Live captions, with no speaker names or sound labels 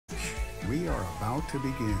We are about to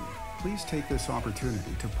begin. Please take this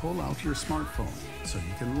opportunity to pull out your smartphone so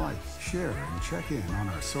you can like, share, and check in on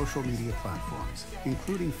our social media platforms,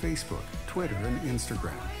 including Facebook, Twitter, and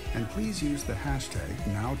Instagram. And please use the hashtag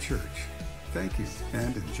NowChurch. Thank you,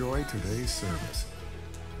 and enjoy today's service.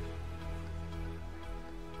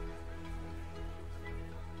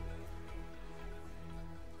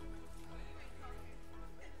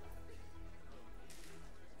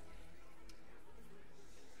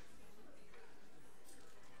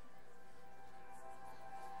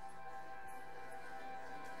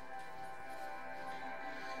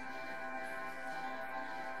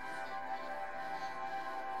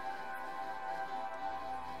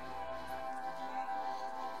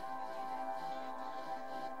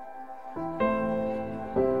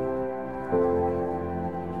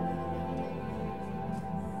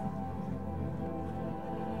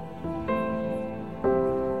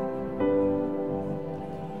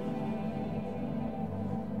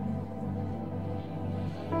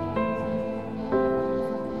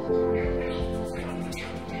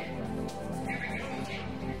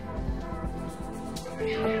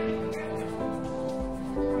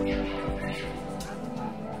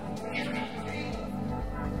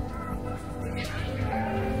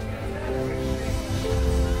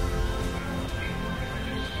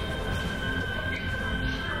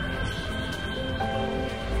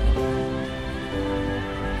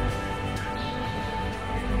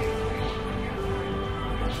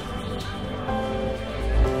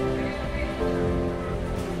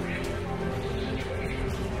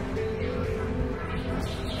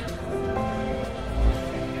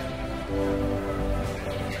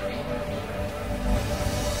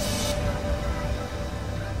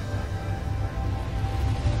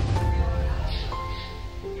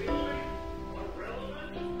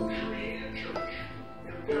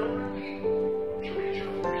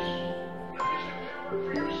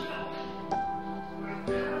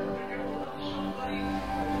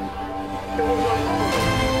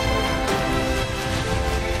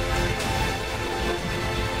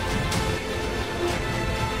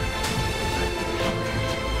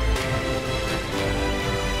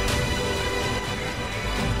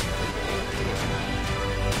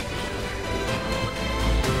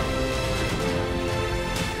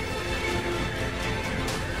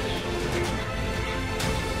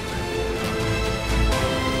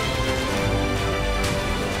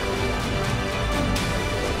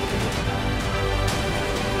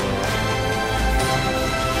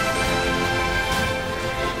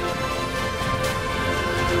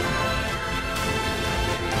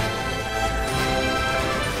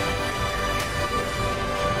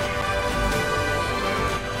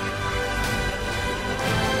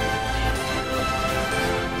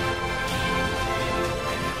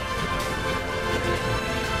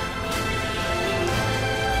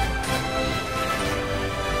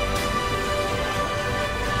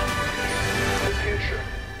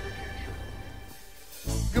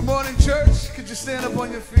 Good morning, church. Could you stand up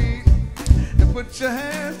on your feet and put your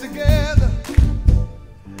hands together?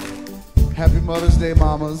 Happy Mother's Day,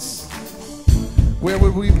 mamas. Where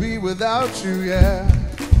would we be without you, yeah?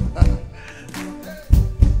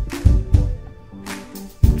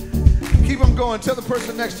 Keep them going. Tell the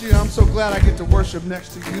person next to you, I'm so glad I get to worship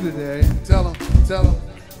next to you today. Tell them, tell them.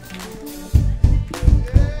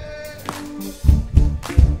 Yeah.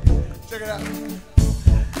 Check it out.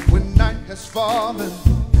 When night has fallen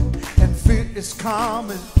and fear is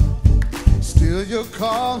coming, still you're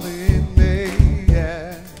calling me,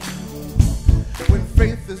 yeah. When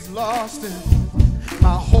faith is lost and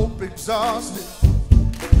my hope exhausted,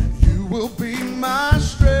 you will be my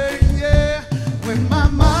strength, yeah. When my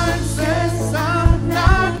mind says I'm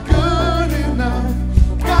not good enough,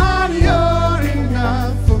 God, you're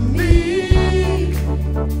enough for me.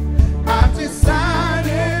 I've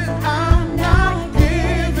decided I'm not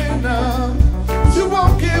giving up. You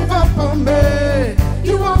won't give up on me.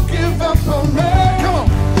 You won't give up on me. Come on.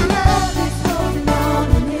 Your love is holding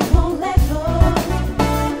on and it won't let go.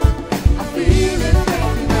 I feel it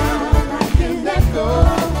breaking out, I can't let go.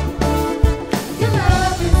 Your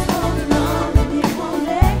love is holding on and it won't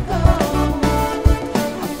let go.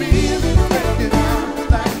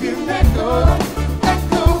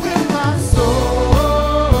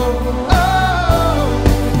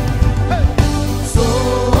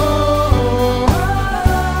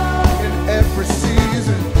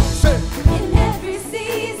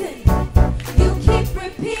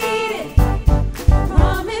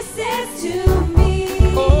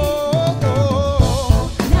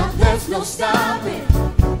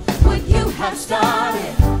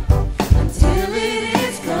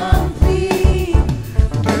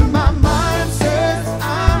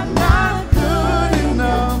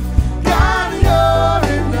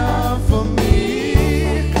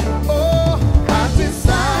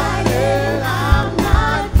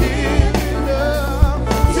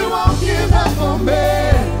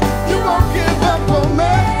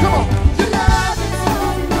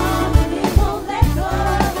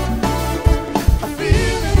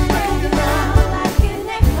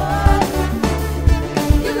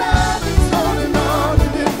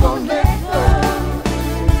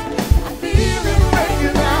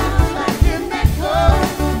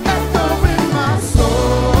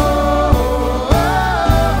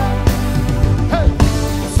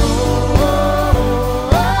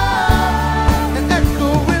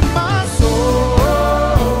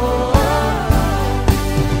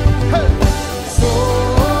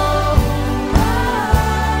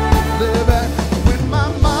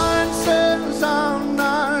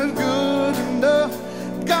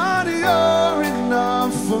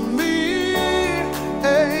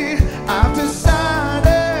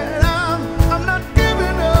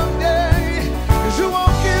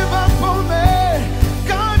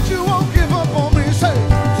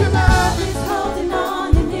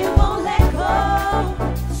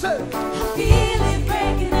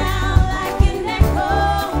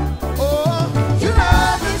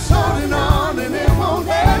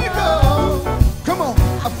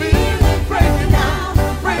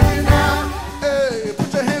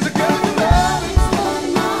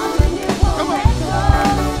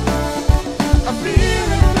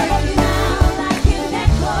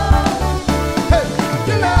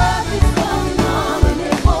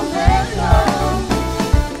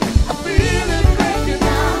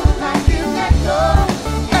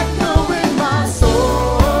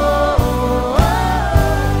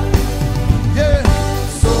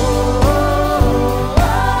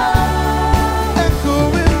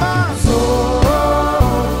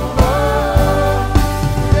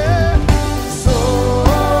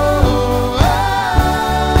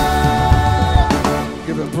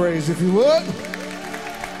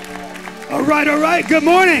 right. Good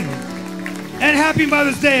morning and happy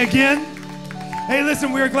Mother's Day again. Hey,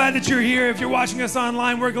 listen, we're glad that you're here. If you're watching us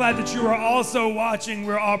online, we're glad that you are also watching.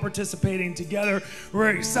 We're all participating together. We're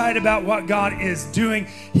excited about what God is doing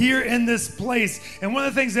here in this place. And one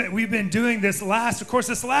of the things that we've been doing this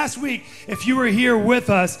last week, if you were here with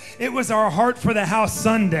us, it was our Heart for the House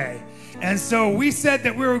Sunday. And so we said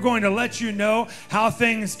that we were going to let you know how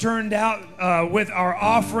things turned out with our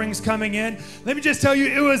offerings coming in. Let me just tell you,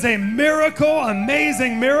 it was a miracle,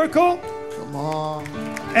 amazing miracle. Come on.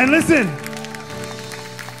 And listen,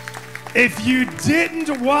 if you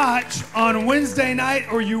didn't watch on Wednesday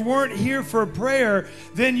night or you weren't here for prayer,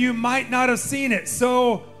 then you might not have seen it.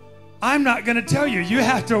 So I'm not going to tell you. You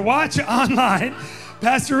have to watch online.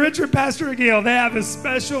 Pastor Richard, Pastor Gail, they have a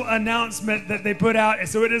special announcement that they put out.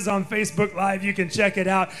 So it is on Facebook Live. You can check it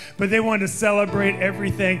out. But they wanted to celebrate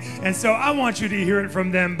everything. And so I want you to hear it from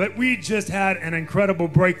them. But we just had an incredible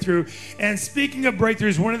breakthrough. And speaking of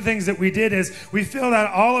breakthroughs, one of the things that we did is we filled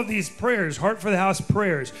out all of these prayers, Heart for the House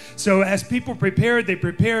prayers. So as people prepared, they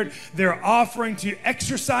prepared their offering to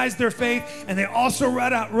exercise their faith. And they also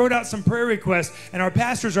wrote out some prayer requests. And our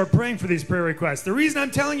pastors are praying for these prayer requests. The reason I'm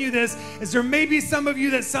telling you this is there may be some of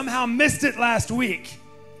you that somehow missed it last week.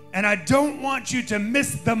 And I don't want you to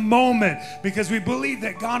miss the moment because we believe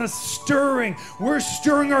that God is stirring. We're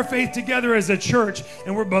stirring our faith together as a church,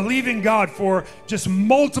 and we're believing God for just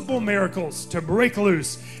multiple miracles to break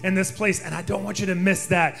loose in this place. And I don't want you to miss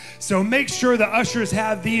that. So make sure the ushers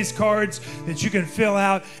have these cards that you can fill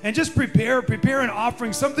out and just prepare an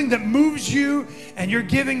offering, something that moves you, and you're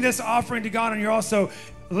giving this offering to God, and you're also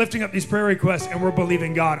lifting up these prayer requests, and we're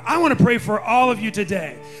believing God. I want to pray for all of you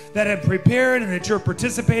today that have prepared and that you're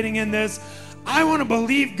participating in this. I want to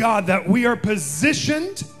believe, God, that we are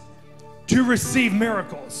positioned to receive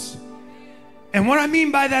miracles. And what I mean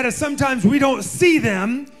by that is sometimes we don't see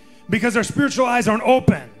them because our spiritual eyes aren't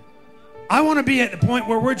open. I want to be at the point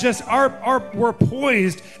where we're just, we're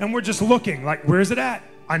poised and we're just looking like, where's it at?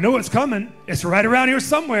 I know it's coming. It's right around here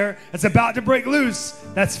somewhere. It's about to break loose.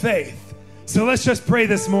 That's faith. So let's just pray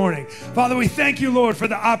this morning. Father, we thank you, Lord, for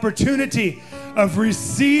the opportunity of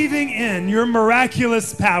receiving in your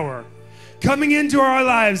miraculous power, coming into our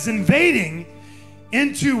lives, invading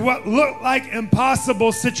into what look like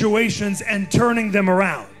impossible situations and turning them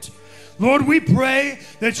around. Lord, we pray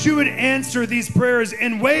that you would answer these prayers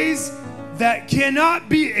in ways that cannot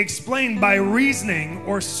be explained by reasoning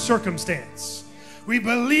or circumstance. We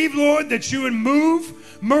believe, Lord, that you would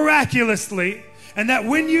move miraculously, and that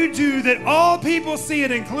when you do, that all people see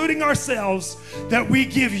it, including ourselves, that we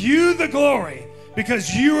give you the glory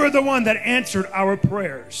because you are the one that answered our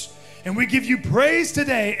prayers. And we give you praise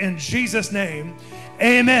today in Jesus' name.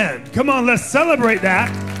 Amen. Come on, let's celebrate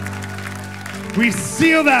that. We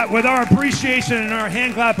seal that with our appreciation and our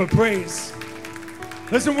hand clap of praise.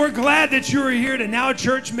 Listen, we're glad that you are here to Now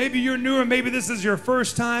Church. Maybe you're new or maybe this is your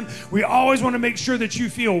first time. We always want to make sure that you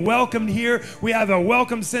feel welcomed here. We have a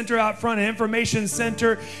welcome center out front, an information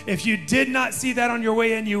center. If you did not see that on your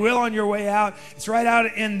way in, you will on your way out. It's right out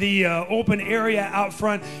in the open area out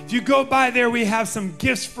front. If you go by there, we have some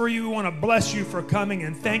gifts for you. We want to bless you for coming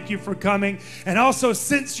and thank you for coming. And also,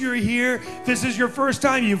 since you're here, if this is your first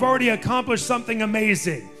time, you've already accomplished something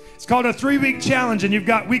amazing. It's called a 3-week challenge, and you've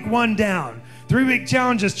got week 1 down. 3-week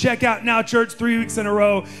challenges. Check out Now Church 3 weeks in a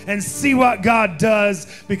row and see what God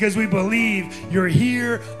does, because we believe you're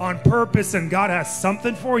here on purpose and God has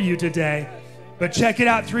something for you today. But check it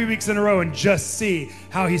out 3 weeks in a row and just see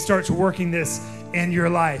how he starts working this in your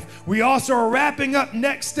life. We also are wrapping up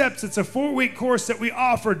Next Steps. It's a 4-week course that we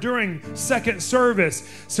offer during second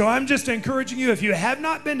service. So I'm just encouraging you, if you have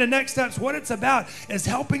not been to Next Steps, what it's about is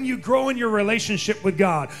helping you grow in your relationship with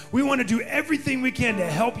God. We want to do everything we can to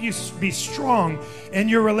help you be strong in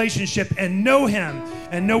your relationship and know him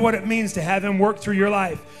and know what it means to have him work through your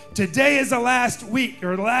life. Today is the last week,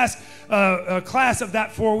 or the last class of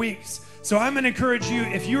that 4 weeks. So I'm going to encourage you,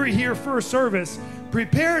 if you're here first service,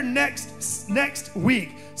 prepare next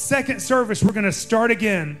week, second service. We're going to start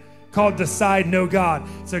again, called Decide Know God.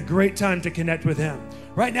 It's a great time to connect with him.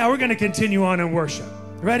 Right now, we're going to continue on in worship.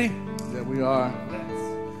 Ready? Yeah, we are.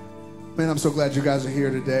 Man, I'm so glad you guys are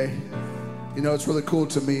here today. You know, it's really cool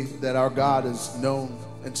to me that our God is known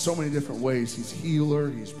in so many different ways. He's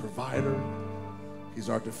healer, he's provider,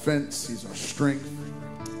 he's our defense, he's our strength.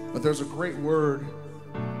 But there's a great word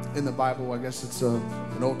in the Bible. I guess it's an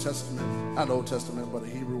Old Testament, not Old Testament, but a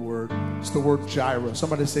Hebrew word. It's the word Jireh.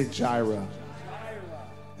 Somebody say Jireh.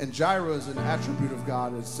 And Jireh is an attribute of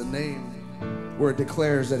God. It's a name where it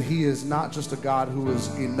declares that he is not just a God who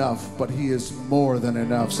is enough, but he is more than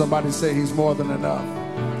enough. Somebody say he's more than enough.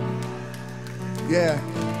 Yeah.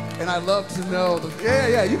 And I love to know,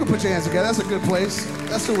 yeah, you can put your hands together. That's a good place.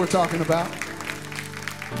 That's what we're talking about.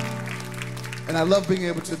 And I love being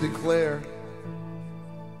able to declare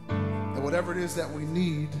that whatever it is that we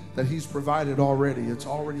need, that he's provided already. It's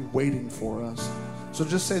already waiting for us. So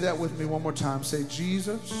just say that with me one more time. Say,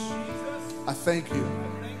 Jesus, I thank you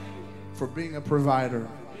for being a provider.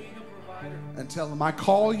 And tell him, I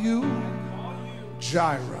call you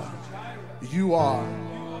Jireh. You are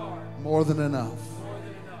more than enough.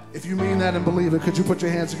 If you mean that and believe it, could you put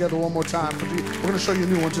your hands together one more time? We're going to show you a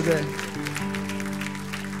new one today.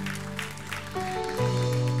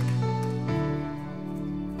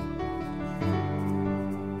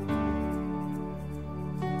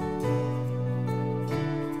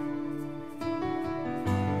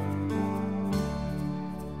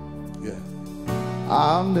 Yeah.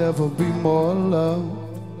 I'll never be more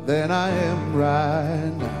loved than I am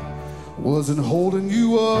right now. Wasn't holding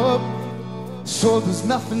you up, so there's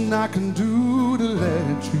nothing I can do to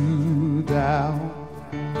let you down.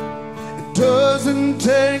 It doesn't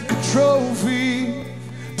take a trophy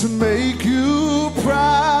to make you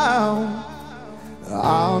proud.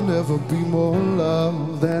 I'll never be more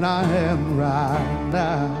loved than I am right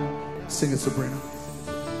now. Sing it, Sabrina.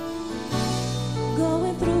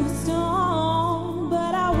 Going through a storm,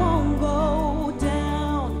 but I won't go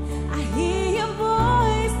down. I hear your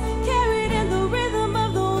voice carried in the rhythm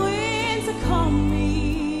of the wind to call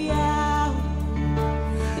me out.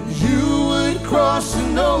 You would cross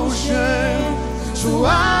an ocean so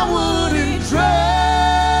I wouldn't drown.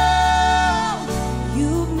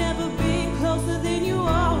 You've never been closer than you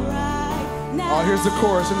are right now. Oh, here's the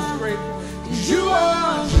chorus, and it's great. You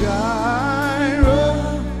are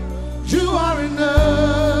Jireh. You are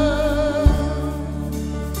enough.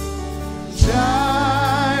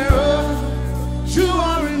 Jireh. You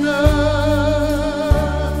are enough.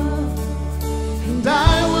 And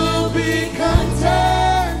I will be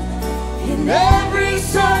content in every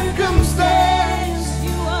circumstance.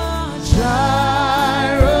 You are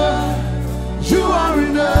Jireh, you are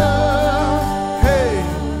enough. Hey,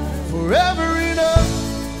 forever enough,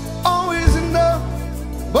 always enough,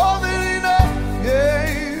 more than enough.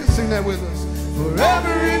 Yeah, sing that with us.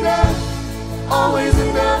 Forever enough, always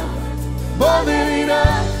enough, more than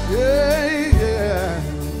enough. Yeah, yeah.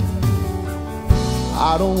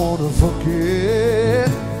 I don't want to forget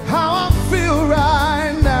how I feel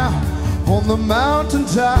right now on the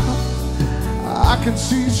mountaintop. I can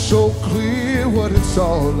see so clear what it's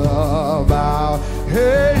all about.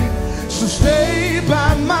 Hey, so stay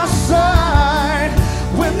by my side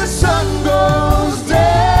when the sun goes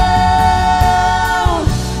down.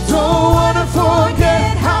 Don't wanna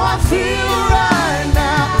forget how I feel right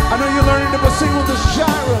now. I know you're learning to sing with this.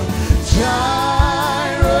 Jireh,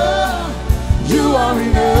 Jireh, you are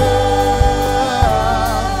enough.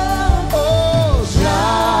 Oh,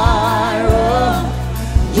 Jireh,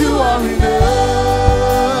 you are enough.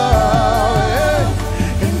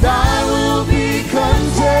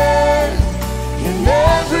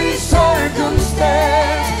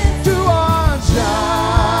 Circumstance, you are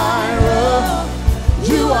Jireh,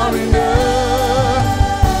 you are enough.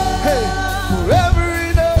 Hey, forever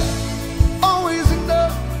enough, always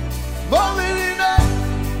enough, more than enough.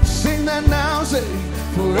 Sing that now, say,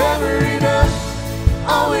 forever enough,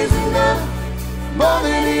 always enough, more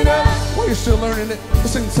than enough. Well, you're still learning it.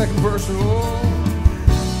 Let's sing the second verse. Oh,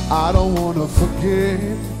 I don't want to forget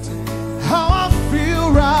how I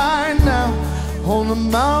feel right now on the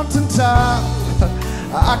mountaintop.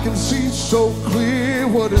 I can see so clear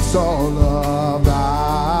what it's all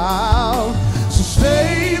about. So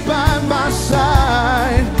stay by my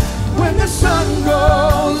side when the sun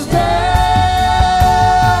goes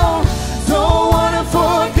down. Don't wanna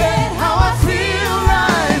forget how I feel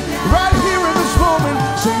right here in this moment,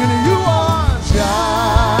 singing you are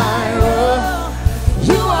Jireh,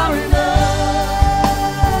 you are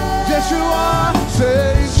enough. Yes, you are.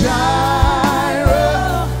 Say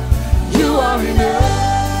Jireh, you are enough.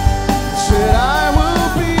 Said I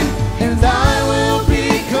will be, and I will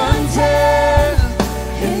be content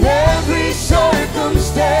in every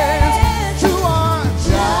circumstance. You are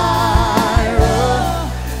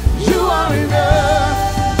Jireh, you are enough,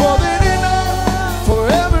 more than enough,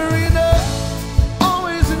 forever enough,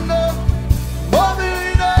 always enough, more than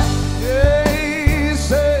enough. Yeah,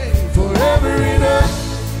 say forever enough,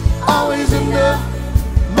 always enough,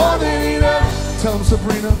 more than enough. Tell them,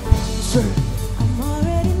 Sabrina, say. I'm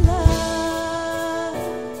already loved,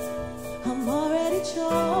 I'm already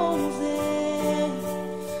chosen.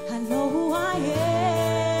 I know who I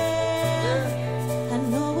am, I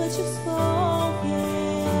know what you've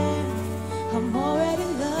spoken. I'm already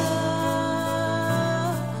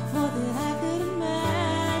loved,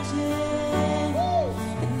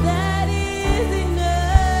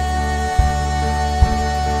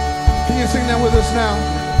 that with us now.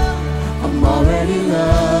 I'm already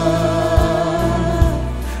loved.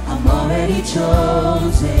 I'm already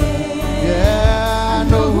chosen. Yeah, I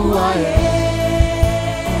know who I am.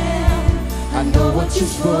 I know what you've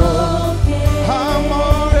spoken. I'm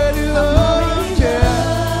already loved, yeah.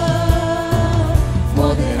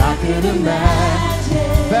 More than I could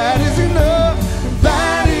imagine. That is enough.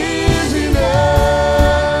 That is enough.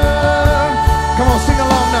 Come on, sing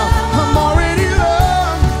along now. I'm already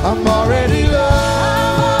loved. I'm already loved.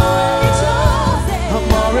 I'm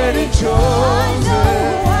already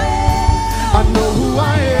chosen. I know who I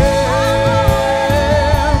am.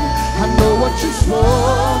 I know what you've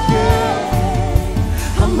spoken.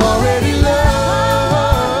 I'm already loved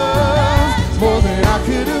more than I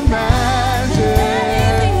could imagine.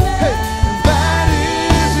 Hey, that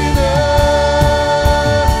is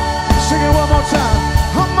enough. Sing it one more time.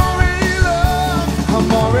 I'm already loved. I'm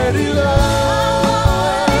already loved.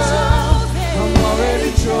 I'm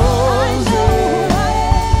already chosen.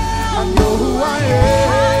 I know who I am.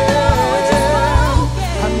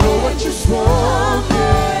 I know what you've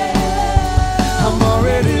spoken. I'm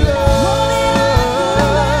already loved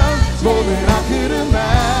more than I could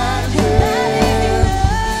imagine.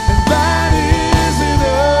 And that is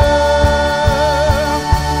enough.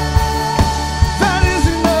 That is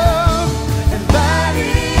enough. And that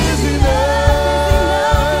is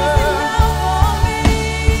enough.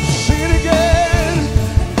 Sing it again.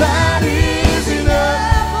 That is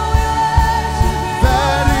enough.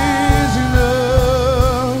 That is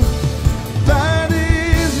enough. That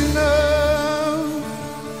is enough.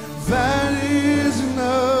 That is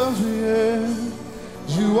enough, yeah.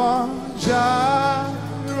 You are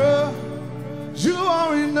Jireh. You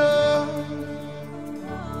are enough.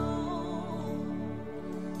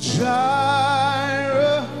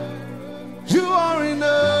 Jireh. You are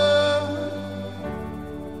enough.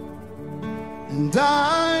 And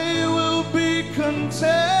I will be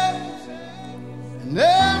content in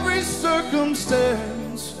every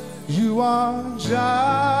circumstance. You are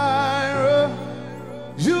Jireh.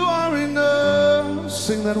 You are enough.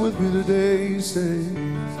 Sing that with me today. Say,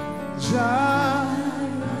 Jireh.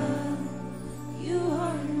 You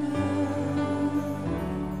are enough.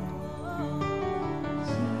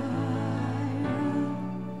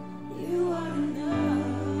 You are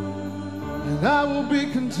enough. And I will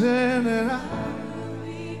be content. And I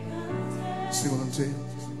Be content see what I'm saying.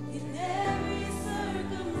 in every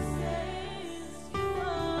circumstance.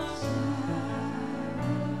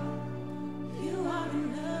 You are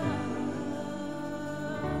enough.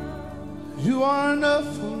 You are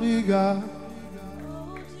enough for me, God.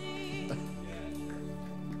 Oh, Jesus.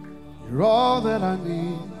 You're all that I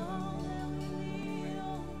need.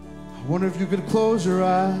 I wonder if you could close your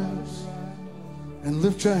eyes and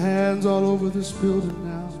lift your hands all over this building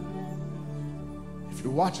now. If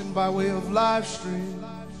you're watching by way of live stream,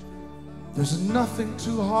 there's nothing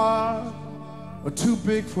too hard or too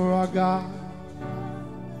big for our God.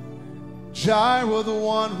 Jireh, the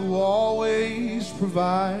one who always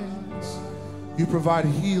provides. You provide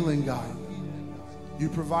healing, God. You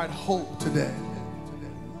provide hope today.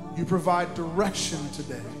 You provide direction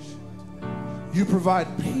today. You provide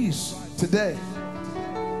peace today.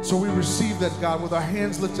 So we receive that, God, with our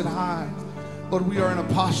hands lifted high. Lord, we are in a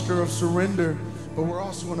posture of surrender, but we're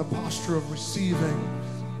also in a posture of receiving.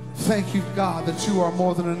 Thank you, God, that you are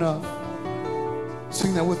more than enough.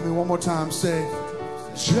 Sing that with me one more time. Say,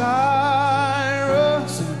 Jireh.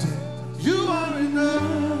 Sing it to you. You are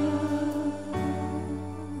enough.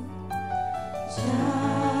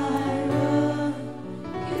 Jireh,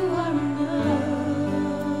 you are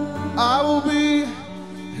enough. I will be,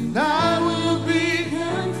 and I will be.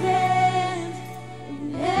 Content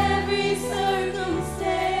in every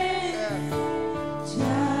circumstance.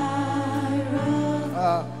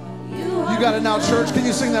 Jireh, You got it now, church. Can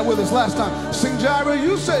you sing that with us? Last time. Sing Jireh.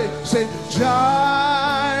 You say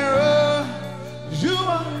Jireh. You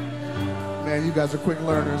are. Man, you guys are quick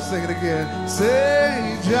learners. Sing it again.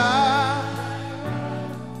 Say Jireh.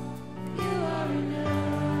 you are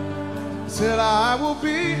enough. Said I will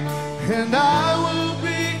be, and I will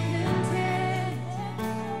be Content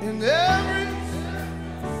in every.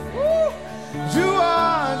 Woo. You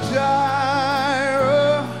are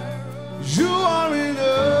Jireh. You are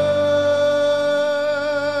enough.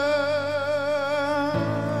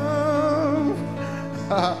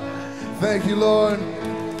 Thank you, Lord.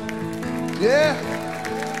 Yeah.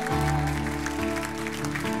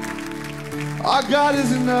 Our God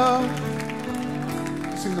is enough.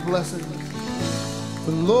 Sing the blessing.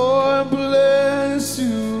 The Lord bless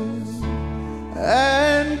you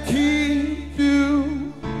and keep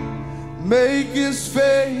you. make his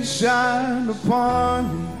face shine upon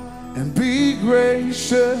you and be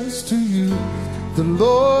gracious to you. The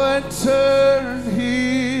Lord turn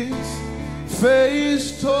his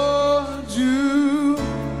face towards you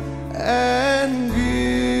and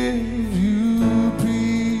give you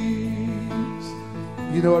peace.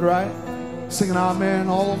 You know it, right? Singing amen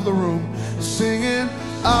all over the room. Singing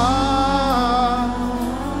amen.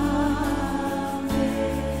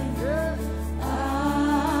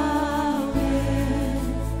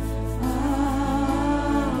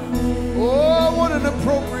 Oh, what an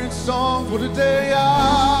appropriate song for today.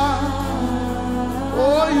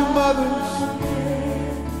 Oh, you mothers,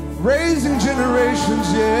 raising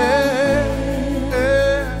generations, yeah.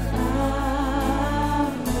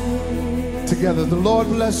 Together, the Lord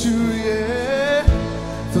bless you, yeah.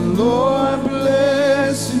 The Lord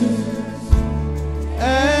bless you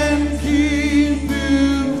and keep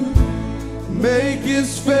you, make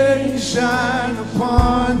his face shine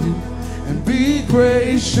upon you and be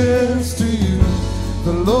gracious to you.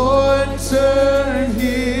 The Lord turn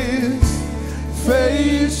his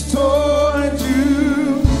face toward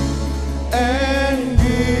you and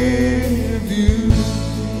give you.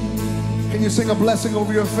 Can you sing a blessing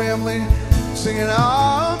over your family? Singing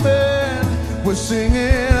amen. We're singing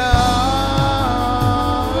amen.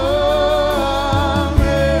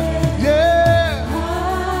 Yeah.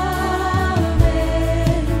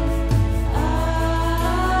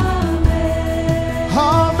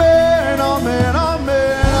 Amen. Amen.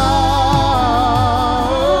 Amen.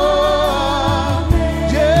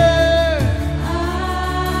 Yeah.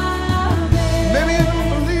 Maybe you don't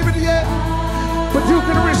believe it yet, but you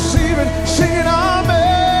can receive it. Singing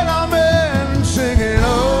amen. Amen. Singing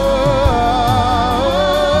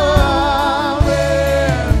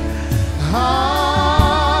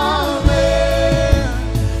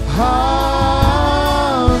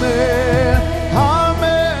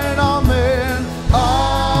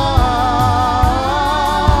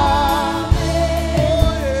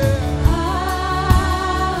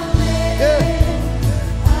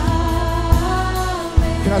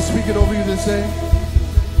speak it over you this day.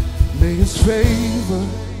 May his favor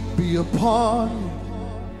be upon you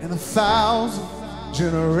and 1,000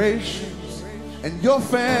 generations, and your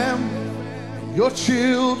family, and your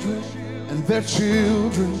children, and their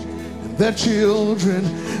children, and their children.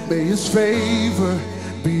 May his favor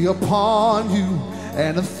be upon you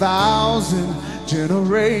and 1,000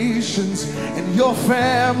 generations, and your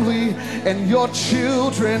family, and your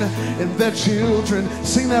children, and their children.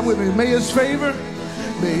 Sing that with me. May his favor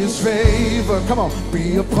come on,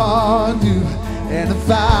 be upon you and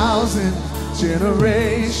 1,000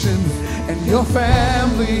 generations, and your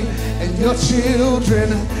family, and your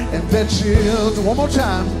children, and their children. One more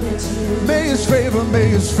time. May his favor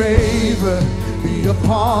be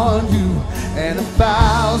upon you and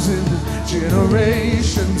 1,000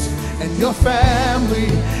 generations, and your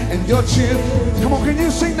family, and your children. Come on, can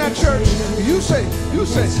you sing that, church? You say,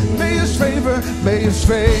 may his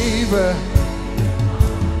favor.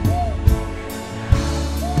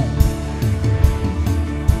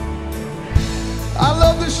 I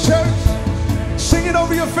love this church. Sing it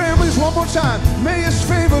over your families one more time. May his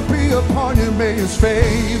favor be upon you. May his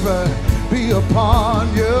favor be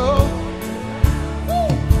upon you.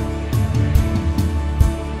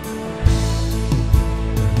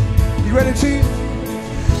 You ready, team?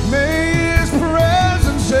 May his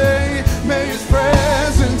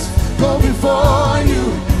presence go before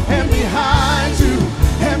you and behind you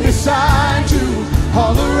and beside you,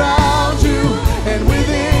 all around you and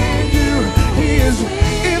within you. He is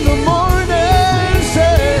in the morning,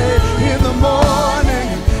 say, in the morning,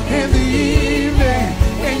 in the evening,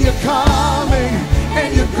 and you're coming,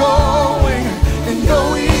 and you're going, and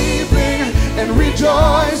you're weeping and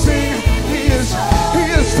rejoicing. He is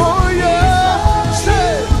for you.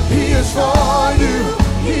 Say, he is for you.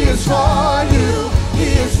 He is for you. He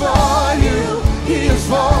is for you. He is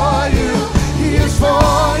for you. He is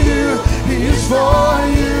for you. He is for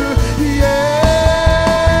you. Yeah.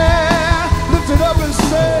 Lift it up and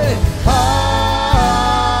say, amen.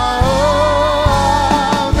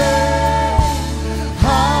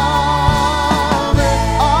 Amen.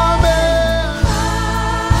 Amen.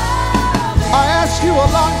 I ask you a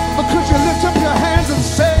lot, but could you lift up your hands and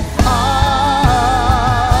say,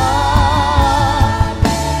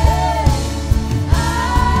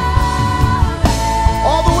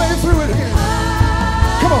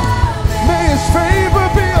 favor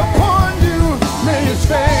be upon you. May his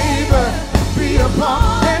favor be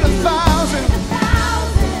upon and 1,000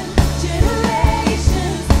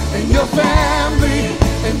 generations, and your family,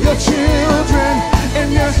 and your children,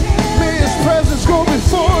 and your, may his presence go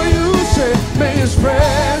before you. Say,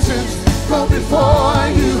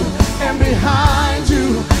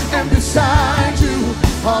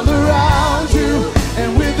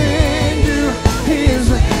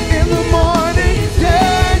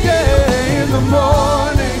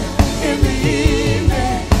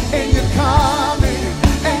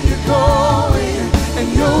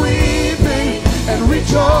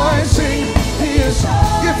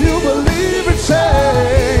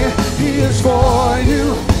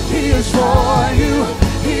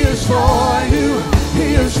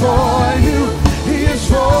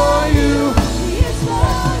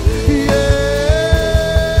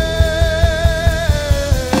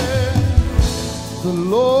 The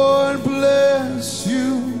Lord bless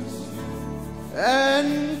you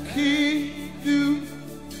and keep you,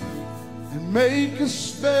 and make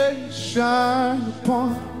His face shine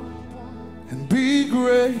upon and be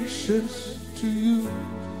gracious to you.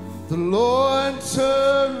 The Lord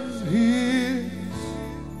turn His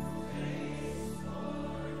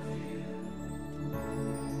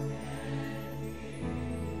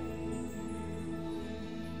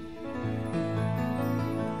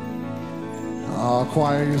Oh,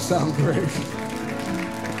 choir, you sound great.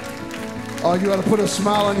 Oh, you ought to put a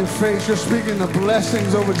smile on your face. You're speaking the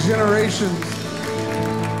blessings over generations.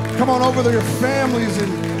 Come on, over to your families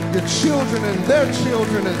and your children and their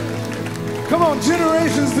children. And come on,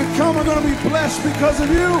 generations that come are going to be blessed because of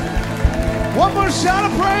you. One more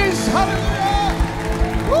shout of praise. Hallelujah.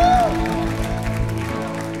 Woo!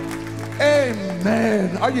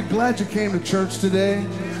 Amen. Are you glad you came to church today?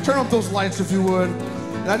 Turn up those lights if you would.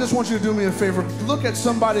 And I just want you to do me a favor. Look at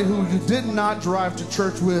somebody who you did not drive to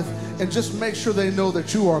church with and just make sure they know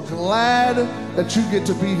that you are glad that you get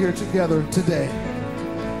to be here together today.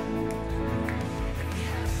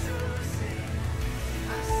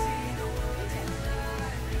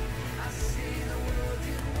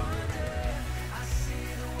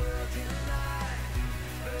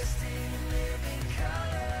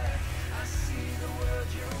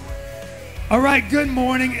 All right, good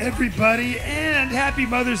morning, everybody, and happy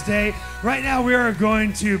Mother's Day. Right now, we are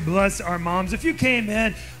going to bless our moms. If you came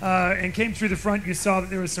in and came through the front, you saw that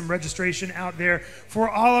there was some registration out there for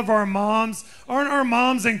all of our moms. Aren't our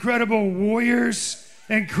moms incredible warriors,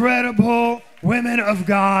 incredible women of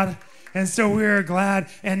God? And so we're glad.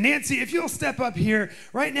 And Nancy, if you'll step up here.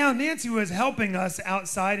 Right now, Nancy was helping us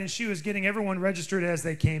outside, and she was getting everyone registered as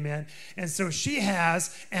they came in. And so she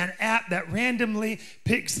has an app that randomly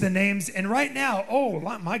picks the names. And right now, oh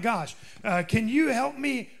my gosh, can you help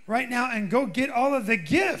me right now and go get all of the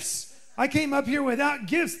gifts? I came up here without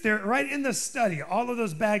gifts. They're right in the study. All of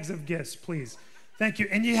those bags of gifts, please. Thank you.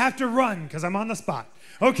 And you have to run because I'm on the spot.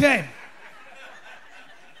 Okay.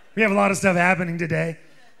 We have a lot of stuff happening today.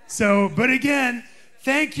 So, but again,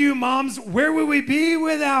 thank you, moms. Where would we be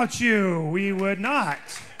without you? We would not.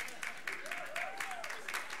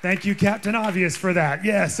 Thank you, Captain Obvious, for that.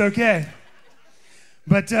 Yes, okay.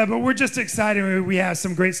 But we're just excited. We have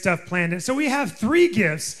some great stuff planned. And so we have 3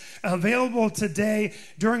 gifts available today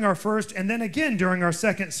during our first and then again during our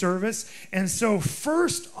second service. And so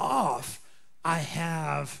first off, I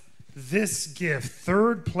have this gift,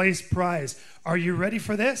 3rd place prize. Are you ready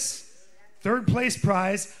for this? 3rd place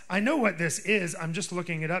prize. I know what this is. I'm just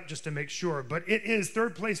looking it up just to make sure. But it is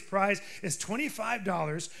 3rd place prize is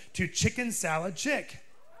 $25 to Chicken Salad Chick.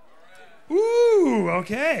 Ooh,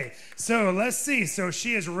 okay. So let's see. So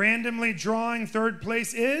she is randomly drawing 3rd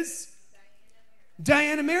place is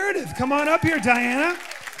Diana Meredith. Come on up here, Diana.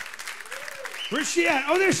 Where's she at?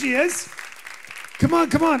 Oh, there she is. Come on,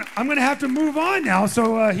 come on. I'm going to have to move on now.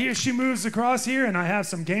 So here she moves across here, and I have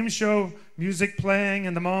some game show music playing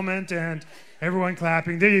in the moment, and everyone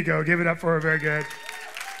clapping. There you go. Give it up for her. Very good.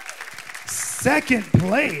 Second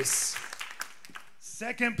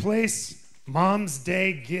place Mom's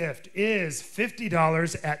Day gift is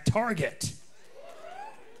 $50 at Target.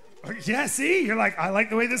 Yeah, see? You're like, I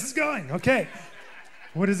like the way this is going. Okay.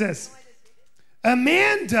 What is this?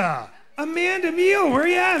 Amanda Meal. Where are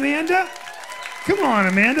you at, Amanda? Come on,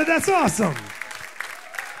 Amanda. That's awesome.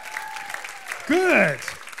 Good.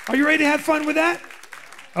 Are you ready to have fun with that?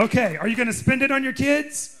 Okay. Are you going to spend it on your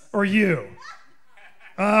kids or you?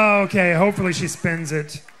 Okay. Hopefully she spends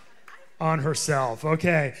it on herself.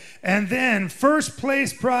 Okay. And then 1st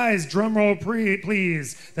place prize. Drum roll,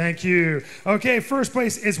 please. Thank you. Okay. 1st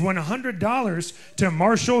place is $100 to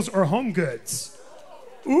Marshall's or Home Goods.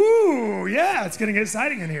 Ooh, yeah. It's getting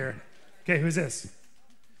exciting in here. Okay. Who's this?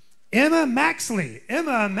 Emma Maxley.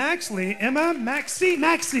 Emma Maxley.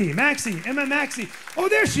 Oh,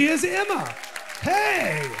 there she is, Emma.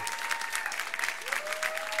 Hey.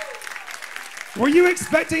 Were you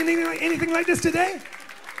expecting anything like this today?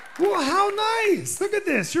 Well, how nice. Look at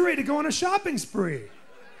this. You're ready to go on a shopping spree.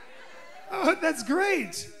 Oh, that's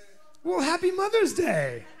great. Well, happy Mother's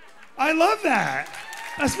Day. I love that.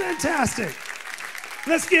 That's fantastic.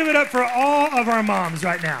 Let's give it up for all of our moms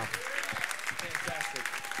right now.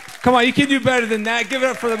 Come on, you can do better than that. Give it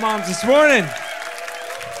up for the moms this morning.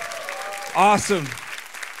 Awesome.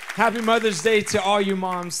 Happy Mother's Day to all you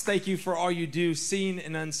moms. Thank you for all you do, seen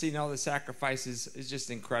and unseen. All the sacrifices is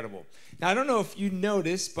just incredible. Now, I don't know if you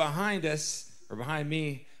noticed behind us or behind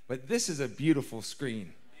me, but this is a beautiful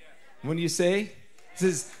screen. When you say,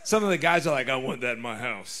 some of the guys are like, I want that in my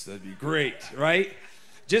house. That'd be great, right?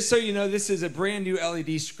 Just so you know, this is a brand new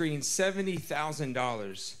LED screen,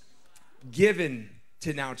 $70,000 given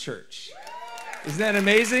to Now Church. Isn't that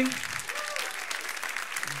amazing?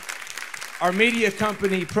 Our media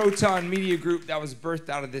company, Proton Media Group, that was birthed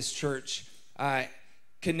out of this church,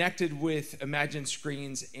 connected with Imagine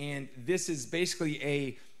Screens, and this is basically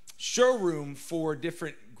a showroom for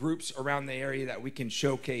different groups around the area that we can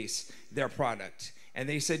showcase their product. And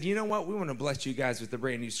they said, you know what, we want to bless you guys with a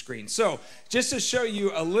brand new screen. So just to show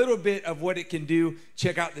you a little bit of what it can do,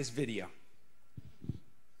 check out this video.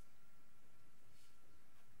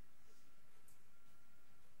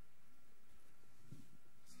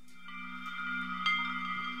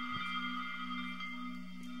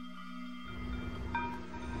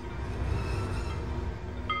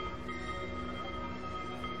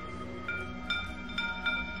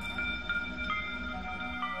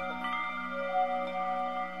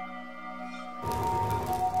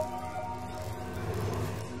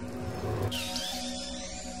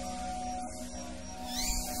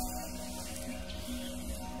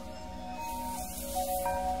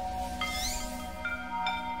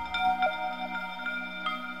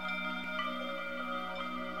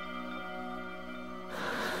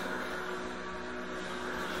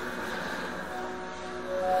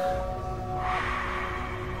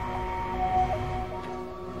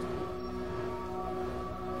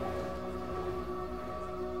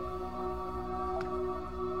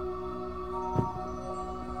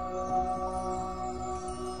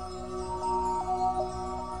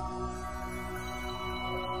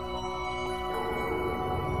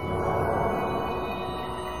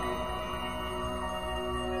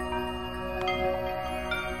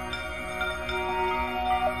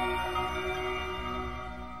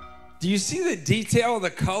 Do you see the detail, the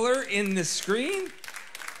color in the screen?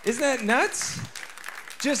 Isn't that nuts?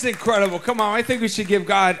 Just incredible. Come on, I think we should give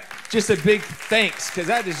God just a big thanks because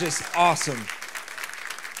that is just awesome.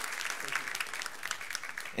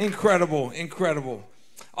 Incredible, incredible.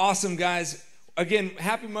 Awesome, guys. Again,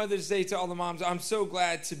 happy Mother's Day to all the moms. I'm so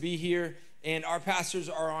glad to be here, and our pastors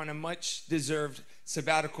are on a much-deserved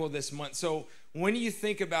sabbatical this month. So when you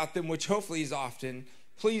think about them, which hopefully is often,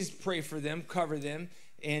 please pray for them, cover them,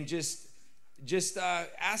 and just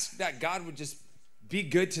ask that God would just be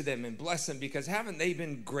good to them and bless them, because haven't they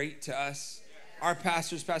been great to us? Our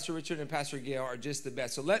pastors, Pastor Richard and Pastor Gail, are just the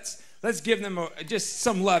best. So let's give them just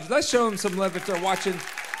some love. Let's show them some love if they're watching,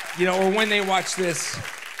 or when they watch this.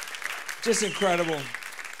 Just incredible.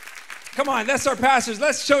 Come on, that's our pastors.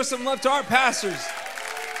 Let's show some love to our pastors.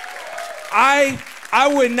 I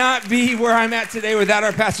would not be where I'm at today without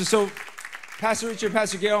our pastors. So Pastor Richard,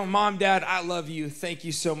 Pastor Gail, Mom, Dad, I love you. Thank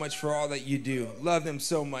you so much for all that you do. Love them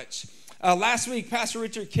so much. Last week, Pastor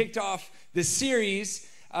Richard kicked off the series,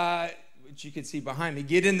 which you can see behind me,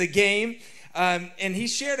 Get in the Game. And he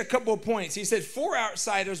shared a couple of points. He said, 4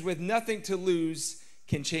 outsiders with nothing to lose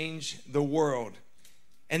can change the world.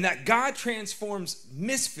 And that God transforms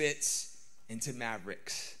misfits into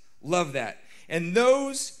mavericks. Love that. And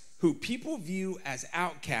those who people view as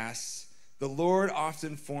outcasts, the Lord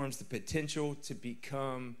often forms the potential to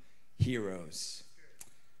become heroes.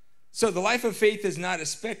 So the life of faith is not a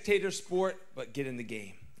spectator sport, but get in the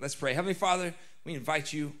game. Let's pray. Heavenly Father, we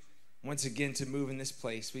invite you once again to move in this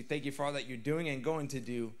place. We thank you for all that you're doing and going to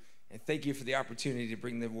do. And thank you for the opportunity to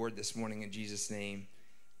bring the word this morning in Jesus' name.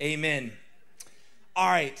 Amen. All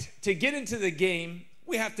right, to get into the game,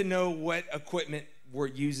 we have to know what equipment we're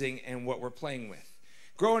using and what we're playing with.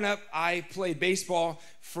 Growing up, I played baseball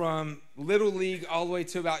from Little League all the way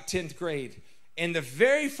to about 10th grade. And the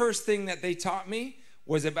very first thing that they taught me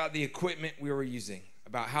was about the equipment we were using,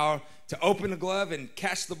 about how to open a glove and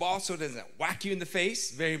catch the ball so it doesn't whack you in the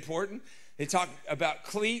face. Very important. They talked about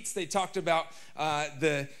cleats. They talked about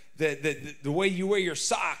the way you wear your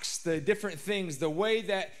socks, the different things. The way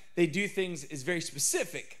that they do things is very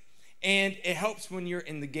specific, and it helps when you're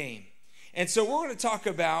in the game. And so we're going to talk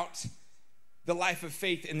about the life of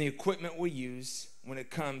faith and the equipment we use when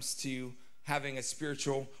it comes to having a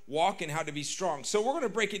spiritual walk and how to be strong. So we're going to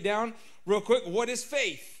break it down real quick. What is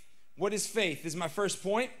faith? What is faith? This is my first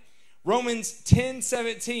point. Romans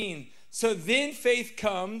 10:17. So then faith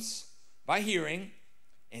comes by hearing,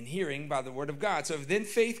 and hearing by the word of God. So then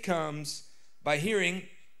faith comes by hearing,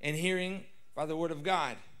 and hearing by the word of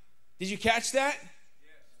God. Did you catch that? Yes.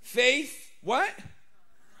 Faith, what?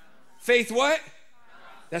 Faith what?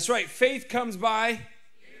 That's right. Faith comes by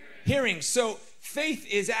hearing. So faith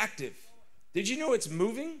is active. Did you know it's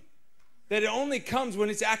moving? That it only comes when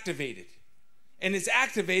it's activated. And it's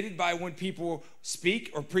activated by when people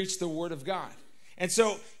speak or preach the word of God. And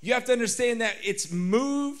so you have to understand that it's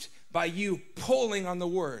moved by you pulling on the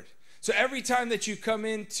word. So every time that you come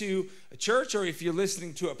into a church, or if you're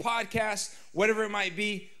listening to a podcast, whatever it might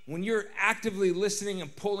be, when you're actively listening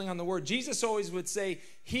and pulling on the word, Jesus always would say,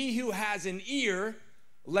 he who has an ear,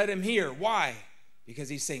 let him hear. Why? Because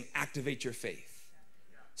he's saying, activate your faith.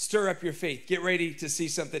 Stir up your faith. Get ready to see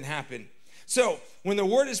something happen. So when the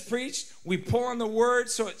word is preached, we pull on the word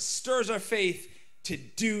so it stirs our faith to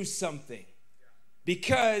do something.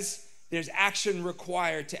 Because there's action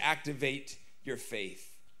required to activate your faith.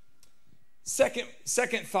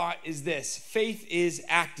 Second thought is this: faith is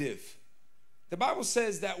active. The Bible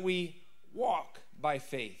says that we walk by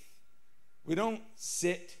faith. We don't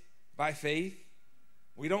sit by faith.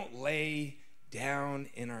 We don't lay down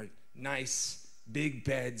in our nice big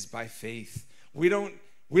beds by faith. We don't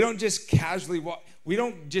just casually walk. We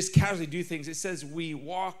don't just casually do things. It says we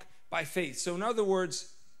walk by faith. So in other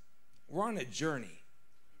words, we're on a journey,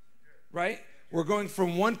 right? We're going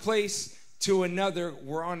from one place to another.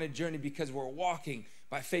 We're on a journey because we're walking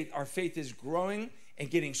by faith. Our faith is growing and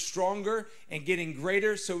getting stronger and getting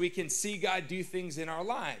greater so we can see God do things in our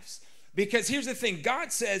lives. Because here's the thing,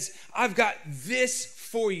 God says, I've got this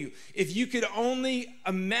for you. If you could only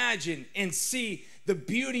imagine and see the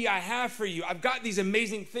beauty I have for you, I've got these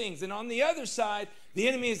amazing things. And on the other side, the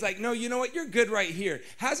enemy is like, no, you know what? You're good right here.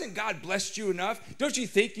 Hasn't God blessed you enough? Don't you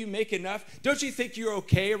think you make enough? Don't you think you're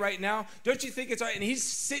okay right now? Don't you think it's all right? And he's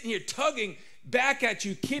sitting here tugging back at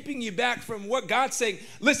you, keeping you back from what God's saying.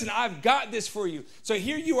 Listen, I've got this for you. So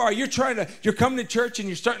here you are, you're coming to church and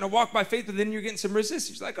you're starting to walk by faith, but then you're getting some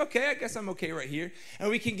resistance. You're like, okay, I guess I'm okay right here. And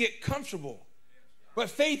we can get comfortable. But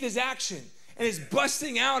faith is action. And it's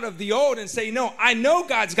busting out of the old and saying, no, I know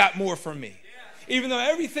God's got more for me. Even though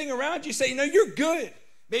everything around you say, no, you're good.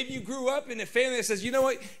 Maybe you grew up in a family that says, you know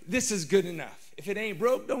what, this is good enough. If it ain't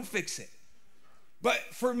broke, don't fix it. But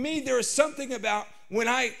for me, there is something about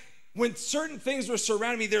when certain things were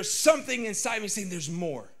surrounding me, there's something inside me saying there's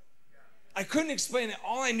more. I couldn't explain it.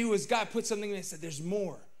 All I knew was God put something in me and said there's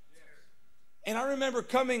more. And I remember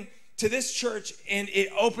coming to this church and it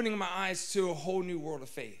opening my eyes to a whole new world of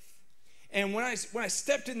faith. And when I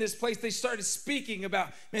stepped in this place, they started speaking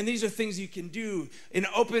about, man, these are things you can do, and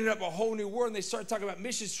opening up a whole new world. And they started talking about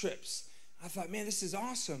missions trips. I thought, man, this is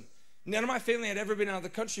awesome. None of my family had ever been out of the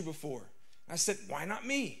country before. I said, why not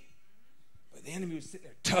me? But the enemy was sitting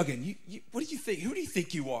there tugging. What do you think? Who do you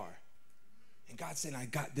think you are? And God said, I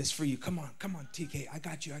got this for you. Come on, TK. I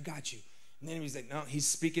got you. And the enemy's like, no, he's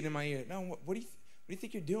speaking in my ear. No, what do you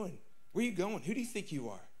think you're doing? Where are you going? Who do you think you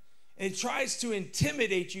are? And it tries to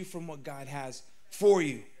intimidate you from what God has for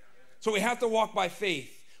you. So we have to walk by faith.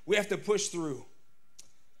 We have to push through.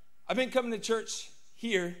 I've been coming to church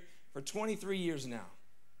here for 23 years now.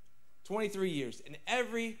 23 years. And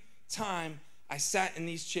every time I sat in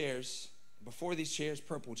these chairs, before these chairs,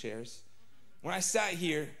 purple chairs, when I sat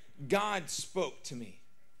here, God spoke to me.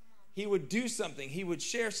 He would do something. He would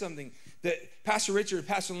share something that Pastor Richard or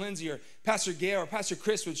Pastor Lindsay or Pastor Gail or Pastor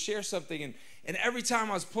Chris would share something. And every time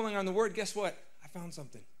I was pulling on the word, guess what? I found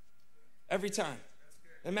something. Every time.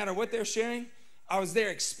 No matter what they're sharing, I was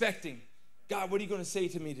there expecting, God, what are you going to say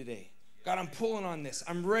to me today? God, I'm pulling on this.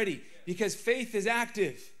 I'm ready because faith is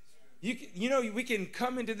active. You know, we can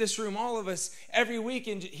come into this room, all of us, every week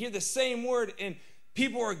and hear the same word, and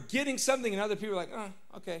people are getting something, and other people are like, oh,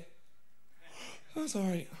 okay. That's all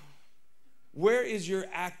right. Where is your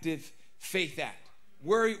active faith at?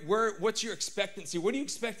 What's your expectancy? What are you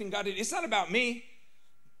expecting God to do? It's not about me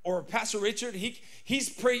or Pastor Richard. He's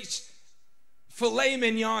preached filet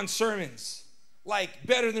mignon sermons, like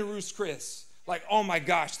better than Ruth's Chris. Like, oh my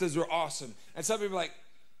gosh, those were awesome. And some people are like,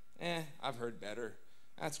 I've heard better.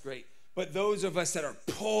 That's great. But those of us that are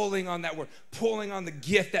pulling on that word, pulling on the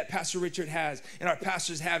gift that Pastor Richard has and our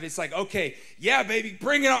pastors have, it's like, okay, yeah, baby,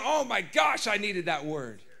 bring it on. Oh my gosh, I needed that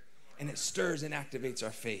word. And it stirs and activates our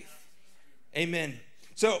faith. Amen.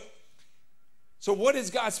 So what is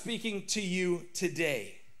God speaking to you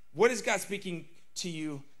today? What is God speaking to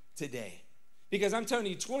you today? Because I'm telling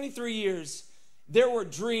you, 23 years, there were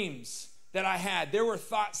dreams that I had. There were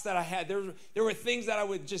thoughts that I had. There were things that I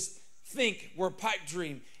would just think were a pipe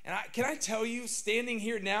dream. And can I tell you, standing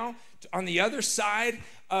here now on the other side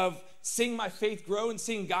of seeing my faith grow and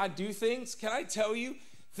seeing God do things, can I tell you,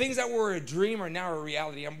 things that were a dream are now a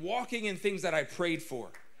reality. I'm walking in things that I prayed for.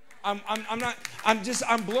 I'm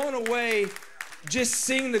blown away just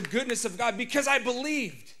seeing the goodness of God because I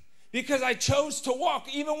believed, because I chose to walk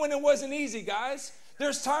even when it wasn't easy, guys.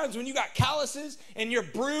 There's times when you got calluses and you're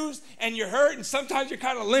bruised and you're hurt and sometimes you're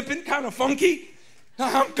kind of limping, kind of funky.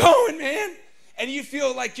 I'm going, man. And you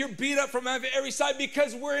feel like you're beat up from every side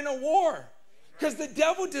because we're in a war. Because the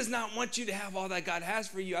devil does not want you to have all that God has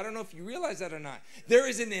for you. I don't know if you realize that or not. There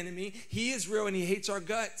is an enemy. He is real and he hates our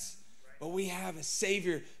guts. But we have a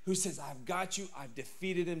Savior who says, I've got you. I've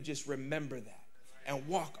defeated him. Just remember that. And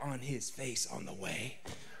walk on his face on the way.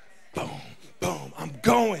 Boom, boom, I'm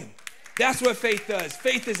going. That's what faith does.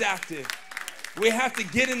 Faith is active. We have to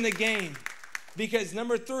get in the game. Because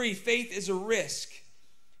number 3, faith is a risk.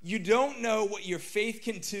 You don't know what your faith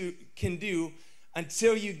can do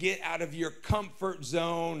until you get out of your comfort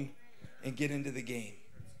zone and get into the game.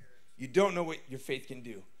 You don't know what your faith can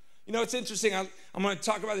do. You know, it's interesting. I'm going to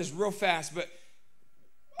talk about this real fast, but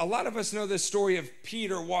a lot of us know the story of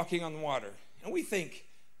Peter walking on water. And we think,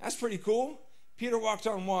 that's pretty cool. Peter walked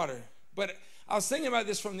on water. But I was thinking about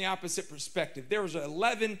this from the opposite perspective. There was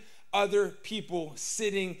 11 other people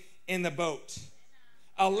sitting in the boat.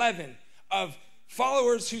 11 of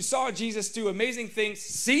followers who saw Jesus do amazing things,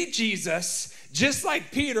 see Jesus, just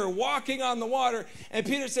like Peter, walking on the water. And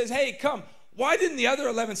Peter says, hey, come. Why didn't the other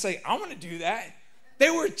 11 say, I want to do that? They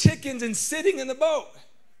were chickens and sitting in the boat.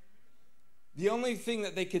 The only thing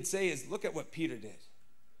that they could say is, look at what Peter did.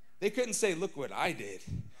 They couldn't say, look what I did.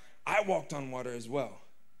 I walked on water as well.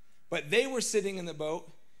 But they were sitting in the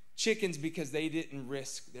boat, chickens, because they didn't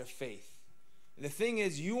risk their faith. The thing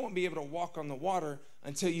is, you won't be able to walk on the water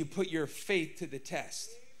until you put your faith to the test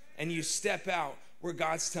and you step out where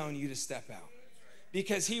God's telling you to step out.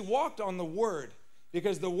 Because he walked on the word,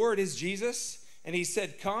 because the word is Jesus, and he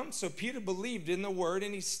said, come. So Peter believed in the word,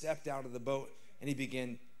 and he stepped out of the boat, and he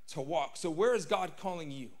began to walk. So where is God calling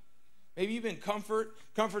you? Maybe you've been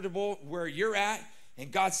comfortable where you're at,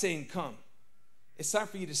 and God's saying, come. It's time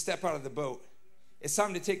for you to step out of the boat. It's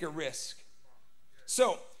time to take a risk.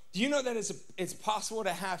 So, do you know that it's possible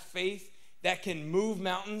to have faith that can move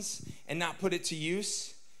mountains and not put it to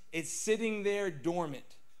use? It's sitting there dormant,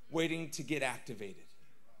 waiting to get activated.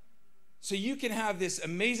 So you can have this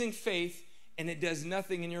amazing faith, and it does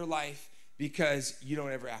nothing in your life because you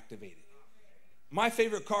don't ever activate it. My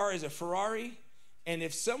favorite car is a Ferrari, and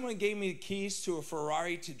if someone gave me the keys to a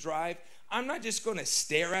Ferrari to drive, I'm not just going to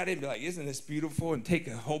stare at it and be like, isn't this beautiful, and take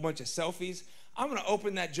a whole bunch of selfies. I'm going to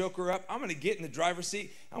open that joker up. I'm going to get in the driver's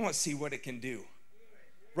seat. I want to see what it can do.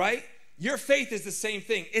 Right? Your faith is the same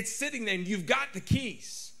thing. It's sitting there, and you've got the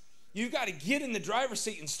keys. You've got to get in the driver's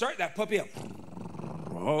seat and start that puppy up.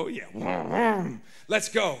 Oh, yeah. Let's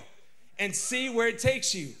go. And see where it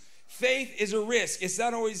takes you. Faith is a risk. It's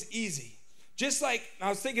not always easy. Just like I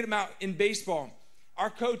was thinking about in baseball, our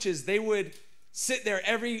coaches, they would sit there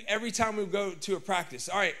every time we go to a practice.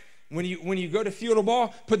 All right. When you go to field a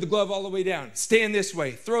ball, put the glove all the way down. Stand this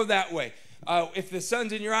way. Throw that way. If the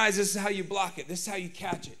sun's in your eyes, this is how you block it. This is how you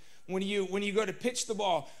catch it. When you go to pitch the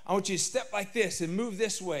ball, I want you to step like this and move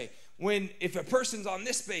this way. If a person's on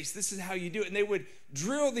this base, this is how you do it. And they would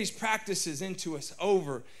drill these practices into us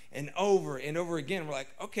over and over and over again. We're like,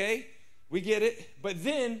 okay, we get it. But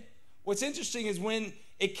then what's interesting is when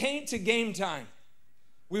it came to game time,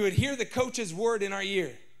 we would hear the coach's word in our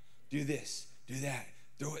ear. Do this, do that.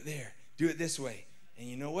 Throw it there. Do it this way. And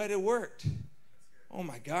you know what? It worked. Oh,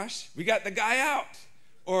 my gosh. We got the guy out.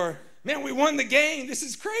 Or, man, we won the game. This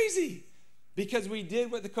is crazy. Because we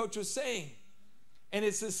did what the coach was saying. And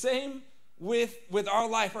it's the same with our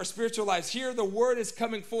life, our spiritual lives. Here, the word is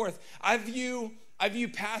coming forth. I view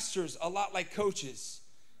pastors a lot like coaches.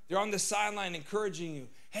 They're on the sideline encouraging you.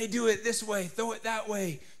 Hey, do it this way. Throw it that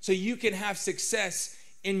way. So you can have success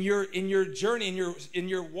in your journey, in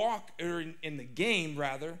your walk, or in the game,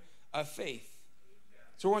 rather, of faith.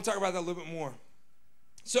 So we want to talk about that a little bit more.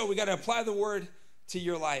 So we got to apply the word to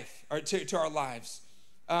your life, or to our lives.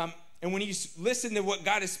 And when you listen to what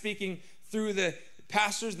God is speaking through the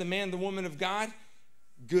pastors, the man, the woman of God,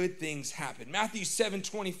 good things happen. Matthew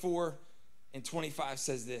 7:24 and 25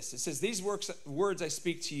 says this. It says, these words I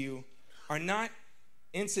speak to you are not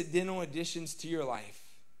incidental additions to your life,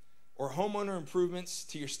 or homeowner improvements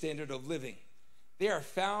to your standard of living. They are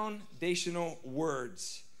foundational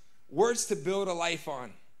words to build a life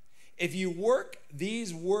on. If you work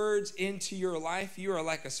these words into your life, you are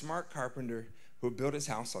like a smart carpenter who built his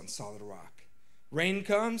house on solid rock. Rain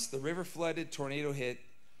comes, the river flooded, tornado hit,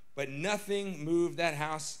 but nothing moved that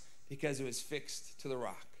house because it was fixed to the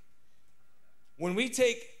rock. When we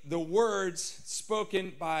take the words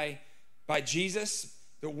spoken by Jesus,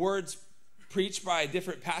 the words preached by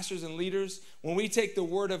different pastors and leaders, when we take the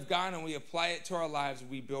word of God and we apply it to our lives,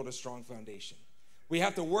 we build a strong foundation. We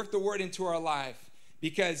have to work the word into our life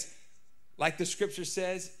because, like the scripture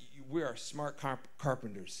says, we are smart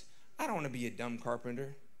carpenters. I don't want to be a dumb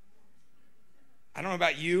carpenter. I don't know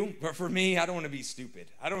about you, but for me, I don't want to be stupid.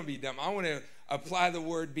 I don't want to be dumb. I want to apply the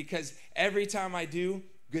word because every time I do,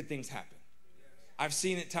 good things happen. I've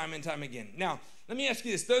seen it time and time again. Now, let me ask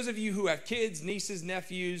you this. Those of you who have kids, nieces,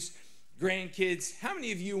 nephews, grandkids, how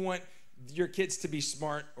many of you want your kids to be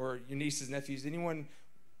smart, or your nieces, nephews?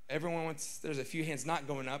 Everyone wants, there's a few hands not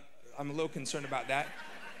going up. I'm a little concerned about that.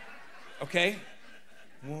 Okay.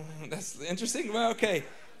 Well, that's interesting. Well, okay.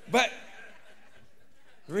 But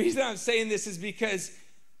the reason I'm saying this is because,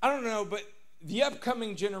 I don't know, but the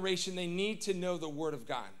upcoming generation, they need to know the Word of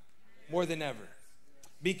God more than ever.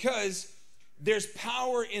 Because there's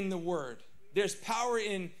power in the Word. There's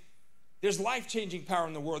life-changing power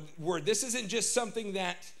in the Word. This isn't just something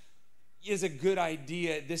that is a good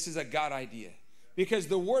idea. This is a God idea. Because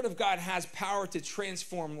the Word of God has power to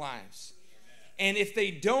transform lives. And if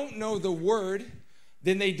they don't know the Word,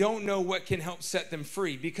 then they don't know what can help set them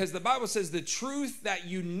free. Because the Bible says the truth that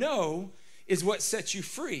you know is what sets you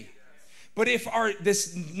free. But if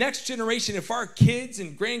this next generation, if our kids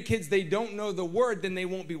and grandkids, they don't know the Word, then they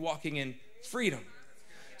won't be walking in freedom.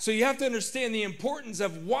 So you have to understand the importance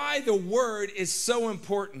of why the Word is so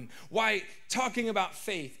important. Why talking about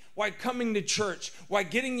faith, why coming to church, why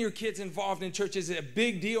getting your kids involved in church is a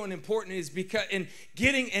big deal and important, is because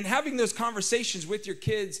having those conversations with your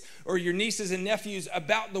kids or your nieces and nephews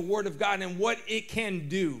about the Word of God and what it can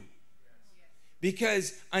do.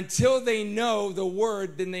 Because until they know the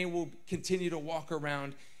Word, then they will continue to walk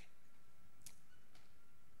around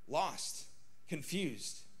lost,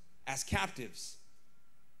 confused, as captives.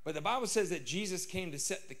 But the Bible says that Jesus came to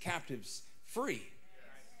set the captives free.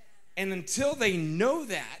 And until they know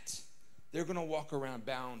that, they're going to walk around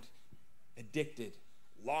bound, addicted,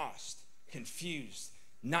 lost, confused,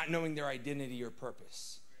 not knowing their identity or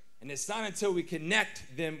purpose. And it's not until we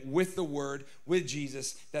connect them with the Word, with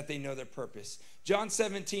Jesus, that they know their purpose. John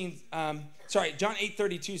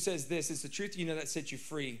 8:32 says this: "It's the truth you know that sets you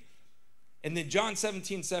free." And then John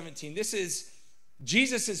 17:17. This is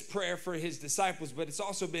Jesus' prayer for his disciples, but it's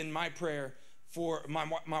also been my prayer for my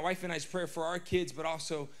wife and I's prayer for our kids, but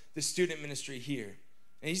also the student ministry here.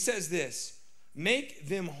 And he says this: "Make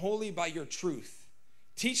them holy by your truth.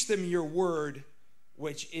 Teach them your word,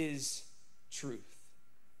 which is truth."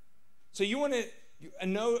 So you want to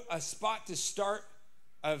know a spot to start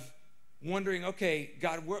of wondering, okay,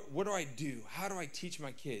 God, what do I do? How do I teach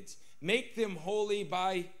my kids? Make them holy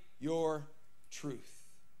by your truth.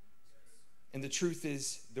 And the truth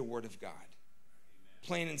is the Word of God.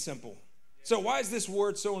 Plain and simple. So why is this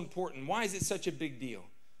word so important? Why is it such a big deal?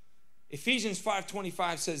 Ephesians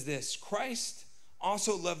 5:25 says this: "Christ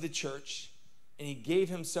also loved the church, and he gave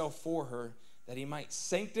himself for her, that he might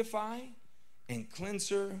sanctify and cleanse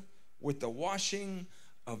her with the washing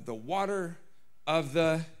of the water of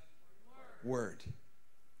the Word."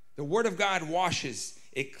 The Word of God washes,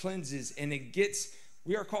 it cleanses, and it gets,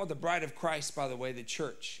 we are called the bride of Christ, by the way, the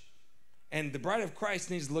church. And the bride of Christ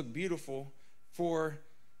needs to look beautiful for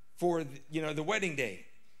the wedding day.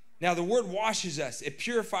 Now, the Word washes us. It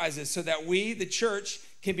purifies us so that we, the church,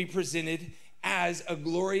 can be presented as a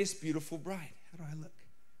glorious, beautiful bride. How do I look?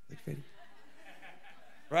 Look pretty.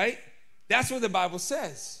 Right? That's what the Bible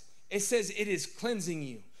says. It says it is cleansing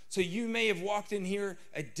you. So you may have walked in here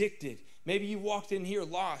addicted. Maybe you walked in here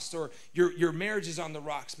lost, or your marriage is on the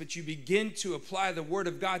rocks, but you begin to apply the Word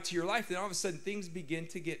of God to your life, then all of a sudden things begin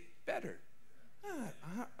to get better.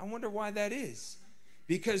 I wonder why that is.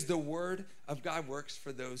 Because the Word of God works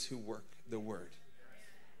for those who work the Word.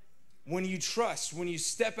 When you trust, when you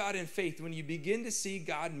step out in faith, when you begin to see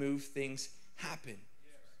God move, things happen.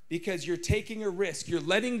 Because you're taking a risk. You're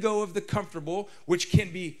letting go of the comfortable, which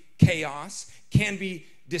can be chaos, can be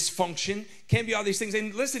dysfunction, can be all these things.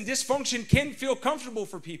 And listen, dysfunction can feel comfortable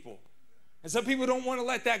for people. And some people don't want to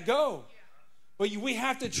let that go. But we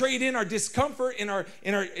have to trade in our discomfort, in our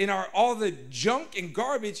all the junk and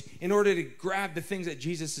garbage, in order to grab the things that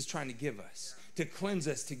Jesus is trying to give us, to cleanse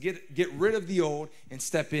us, to get rid of the old and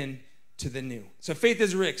step in to the new. So faith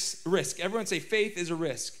is a risk. Everyone say faith is a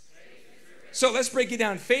risk. So let's break it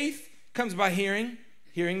down. Faith comes by hearing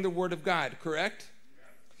the Word of God, correct?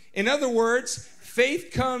 In other words, faith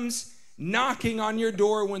comes knocking on your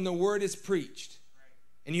door when the Word is preached.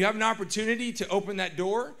 And you have an opportunity to open that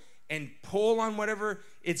door and pull on whatever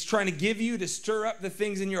it's trying to give you to stir up the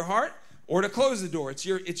things in your heart, or to close the door. It's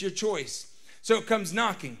your choice. So it comes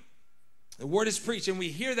knocking. The Word is preached, and we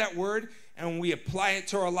hear that Word, and we apply it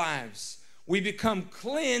to our lives. We become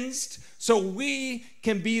cleansed so we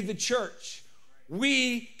can be the church.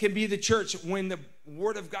 We can be the church when the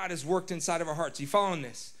Word of God has worked inside of our hearts. Are you following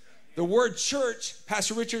this? The word church,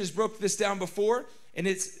 Pastor Richard has broke this down before, and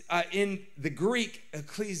it's in the Greek,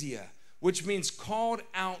 ecclesia, which means called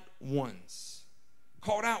out ones.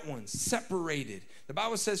 Called out ones, separated. The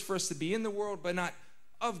Bible says for us to be in the world, but not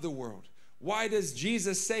of the world. Why does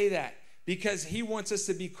Jesus say that? Because he wants us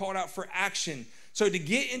to be called out for action. So to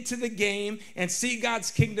get into the game and see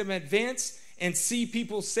God's kingdom advance and see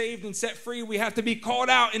people saved and set free, we have to be called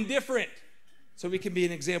out and different so we can be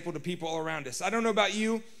an example to people all around us. I don't know about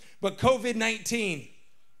you, but COVID-19,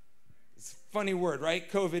 it's a funny word,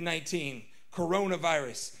 right? COVID-19,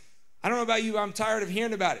 coronavirus. I don't know about you, I'm tired of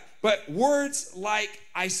hearing about it. But words like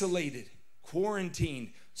isolated, quarantined,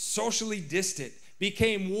 socially distant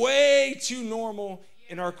became way too normal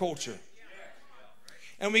in our culture.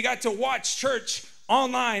 And we got to watch church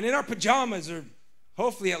online in our pajamas, or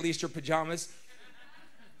hopefully at least your pajamas,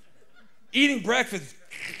 eating breakfast.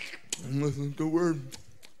 Listen to the word.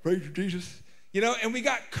 Praise you, Jesus. You know, and we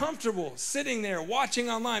got comfortable sitting there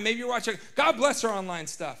watching online. Maybe you're watching. God bless our online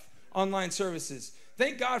stuff, online services.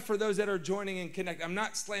 Thank God for those that are joining and connect. I'm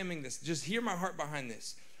not slamming this. Just hear my heart behind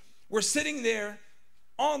this. We're sitting there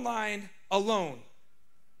online alone.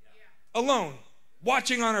 Alone.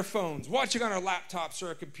 Watching on our phones, watching on our laptops or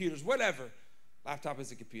our computers, whatever. Laptop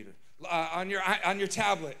is a computer. On your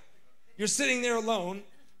tablet. You're sitting there alone.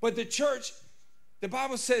 But the church, the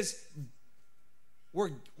Bible says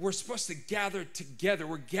we're supposed to gather together.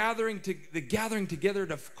 We're gathering together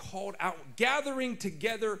of called out, gathering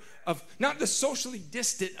together of not the socially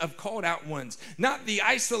distant of called out ones, not the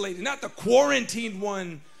isolated, not the quarantined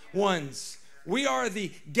ones. We are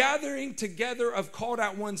the gathering together of called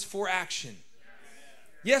out ones for action.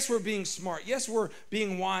 Yes, we're being smart. Yes, we're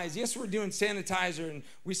being wise. Yes, we're doing sanitizer and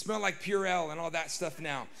we smell like Purell and all that stuff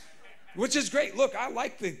now, which is great. Look, I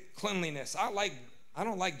like the cleanliness. I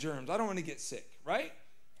don't like germs. I don't want to get sick, right?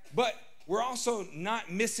 But we're also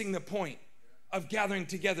not missing the point of gathering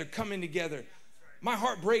together, coming together. My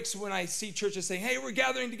heart breaks when I see churches saying, hey, we're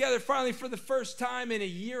gathering together finally for the first time in a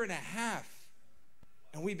year and a half.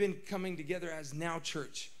 And we've been coming together as Now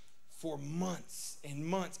Church for months and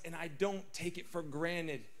months, and I don't take it for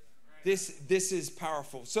granted. This is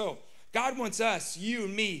powerful. So God wants us, you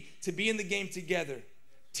and me, to be in the game together.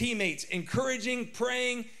 Teammates, encouraging,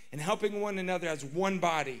 praying, and helping one another as one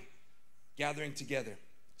body, gathering together.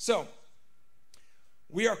 So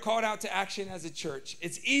we are called out to action as a church.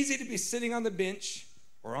 It's easy to be sitting on the bench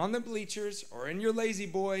or on the bleachers or in your lazy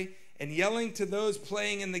boy and yelling to those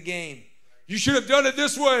playing in the game, you should have done it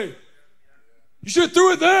this way. You should have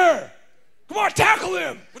threw it there. Come on, tackle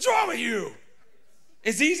him. What's wrong with you?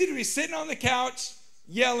 It's easy to be sitting on the couch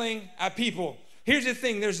yelling at people. Here's the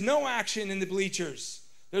thing. There's no action in the bleachers.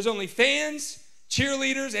 There's only fans,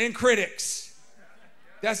 cheerleaders, and critics.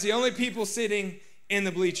 That's the only people sitting in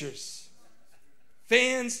the bleachers.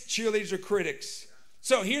 Fans, cheerleaders, or critics.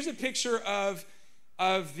 So here's a picture of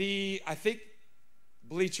the, I think,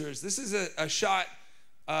 bleachers. This is a shot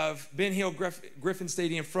of Ben Hill Griffin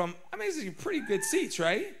Stadium from, I mean, these are pretty good seats,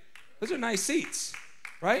 right? Those are nice seats,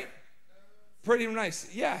 right? Pretty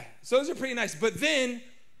nice. Yeah, so those are pretty nice. But then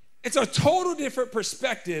it's a total different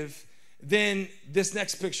perspective than this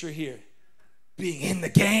next picture here. Being in the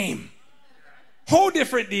game. Whole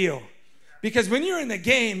different deal. Because when you're in the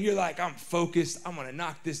game, you're like, I'm focused. I'm going to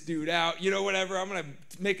knock this dude out. You know, whatever. I'm going to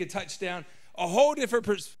make a touchdown. A whole different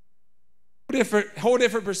perspective.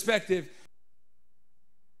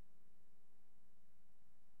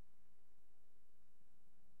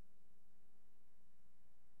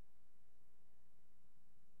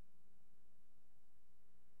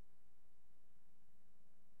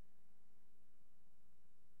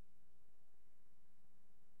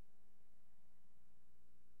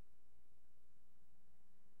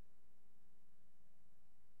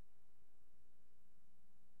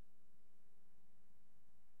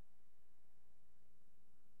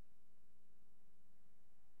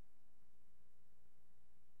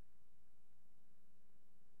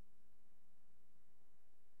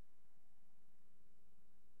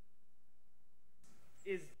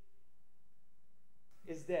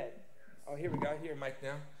 Is dead. Oh, here we go. Here, Mike,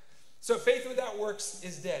 now. So faith without works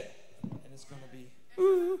is dead. And it's going to be,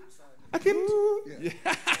 ooh, I can, ooh. Yeah.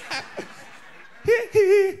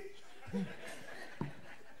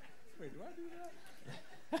 Wait, do I do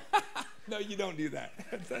that? No, you don't do that.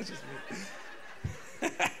 That's just me.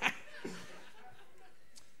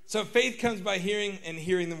 So faith comes by hearing and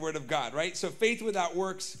hearing the word of God, right? So faith without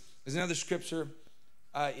works is another scripture,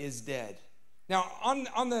 is dead. Now,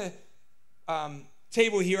 on the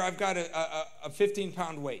table here, I've got a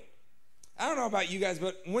 15-pound weight. I don't know about you guys,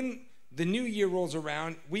 but when the new year rolls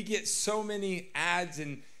around, we get so many ads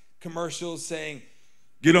and commercials saying,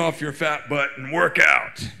 get off your fat butt and work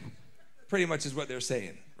out. Pretty much is what they're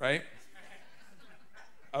saying, right?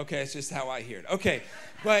 Okay, it's just how I hear it. Okay,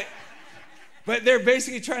 but But they're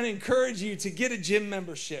basically trying to encourage you to get a gym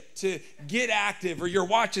membership, to get active, or your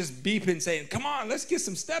watch is beeping saying, come on, let's get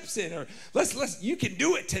some steps in, or let's you can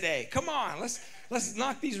do it today. Come on, let's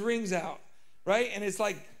knock these rings out, right? And it's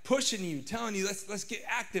like pushing you, telling you, let's get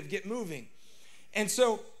active, get moving. And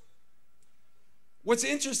so what's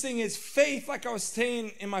interesting is faith, like I was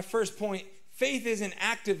saying in my first point, faith isn't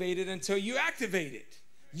activated until you activate it.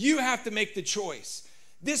 You have to make the choice.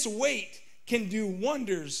 This weight can do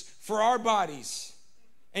wonders for our bodies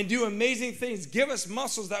and do amazing things, give us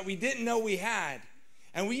muscles that we didn't know we had.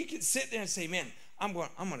 And you can sit there and say, man, I'm going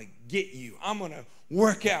to get you. I'm going to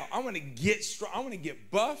work out. I'm going to get strong. I'm going to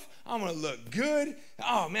get buff. I'm going to look good.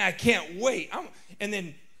 Oh, man, I can't wait. And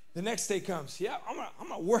then the next day comes, yeah, I'm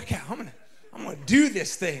going to work out. I'm going to do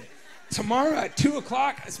this thing. Tomorrow at 2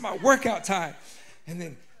 o'clock, it's my workout time. And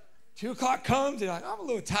then 2 o'clock comes, and you're like, I'm a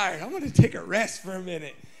little tired. I'm going to take a rest for a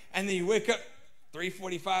minute. And then you wake up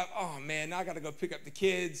 3:45. Oh man, now I got to go pick up the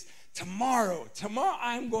kids. Tomorrow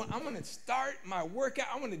I'm going to start my workout.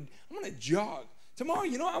 I'm going to jog. Tomorrow,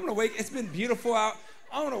 I'm going to wake. It's been beautiful out.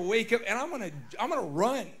 I'm going to wake up and I'm going to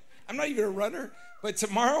run. I'm not even a runner, but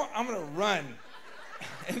tomorrow I'm going to run.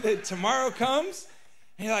 And then tomorrow comes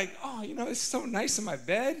and you're like, oh, it's so nice in my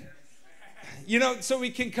bed. So we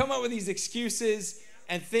can come up with these excuses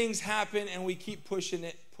and things happen and we keep pushing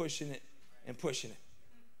it, and pushing it.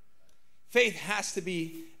 Faith has to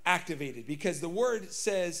be activated because the word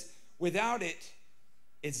says without it,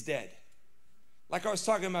 it's dead. Like I was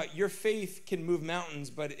talking about, your faith can move mountains,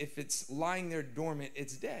 but if it's lying there dormant,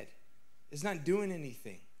 it's dead. It's not doing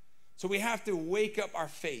anything. So we have to wake up our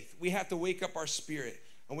faith. We have to wake up our spirit,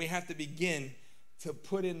 and we have to begin to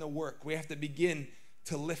put in the work. We have to begin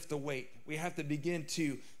to lift the weight. We have to begin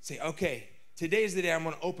to say, okay, today's the day I'm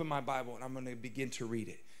going to open my Bible and I'm going to begin to read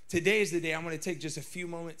it. Today's the day I'm going to take just a few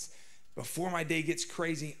moments before my day gets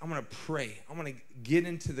crazy. I'm going to pray. I'm going to get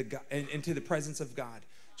into the presence of God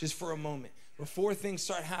just for a moment. Before things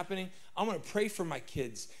start happening, I'm going to pray for my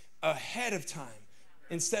kids ahead of time.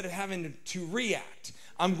 Instead of having to react,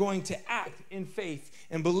 I'm going to act in faith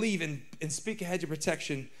and believe and speak a hedge of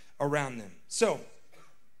protection around them. So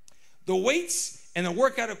the weights and the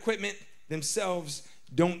workout equipment themselves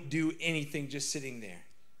don't do anything just sitting there.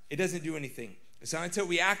 It doesn't do anything. It's not until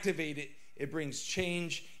we activate it, it brings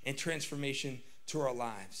change and transformation to our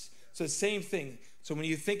lives. So same thing. So when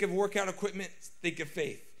you think of workout equipment, think of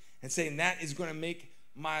faith and saying that is going to make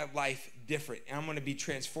my life different. And I'm going to be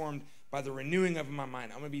transformed by the renewing of my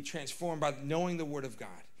mind. I'm going to be transformed by knowing the word of God.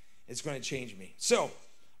 It's going to change me. So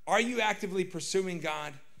are you actively pursuing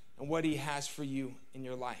God and what he has for you in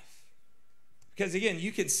your life? Because again,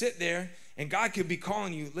 you can sit there and God could be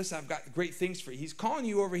calling you, listen, I've got great things for you. He's calling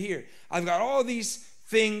you over here. I've got all these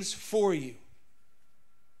things for you.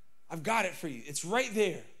 I've got it for you. It's right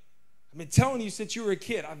there. I've been telling you since you were a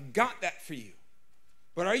kid, I've got that for you.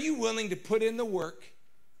 But are you willing to put in the work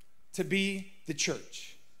to be the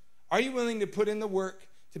church? Are you willing to put in the work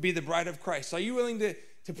to be the bride of Christ? Are you willing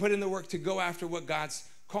to put in the work to go after what God's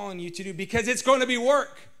calling you to do? Because it's going to be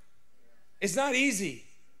work. It's not easy.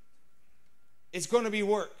 It's going to be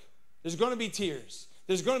work. There's going to be tears.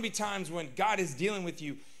 There's going to be times when God is dealing with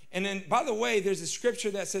you. And then, by the way, there's a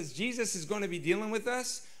scripture that says Jesus is going to be dealing with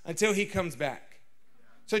us until he comes back.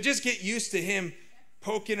 So just get used to him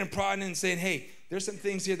poking and prodding and saying, hey, there's some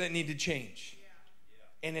things here that need to change.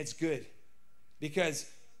 And it's good because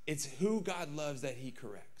it's who God loves that he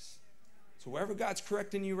corrects. So wherever God's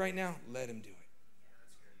correcting you right now, let him do it.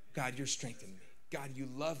 God, you're strengthening me. God, you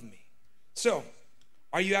love me. So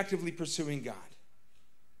are you actively pursuing God?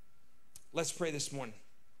 Let's pray this morning.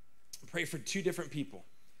 Pray for two different people.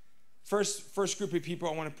 First group of people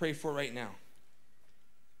I want to pray for right now.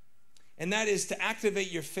 And that is to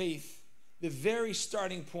activate your faith. The very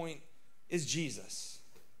starting point is Jesus.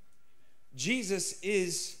 Jesus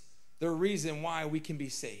is the reason why we can be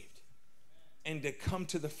saved and to come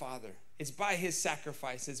to the Father. It's by his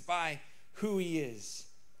sacrifice. It's by who he is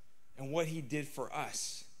and what he did for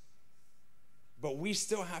us. But we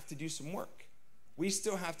still have to do some work. We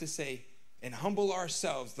still have to say and humble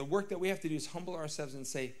ourselves. The work that we have to do is humble ourselves and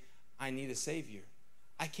say, I need a Savior.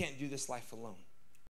 I can't do this life alone.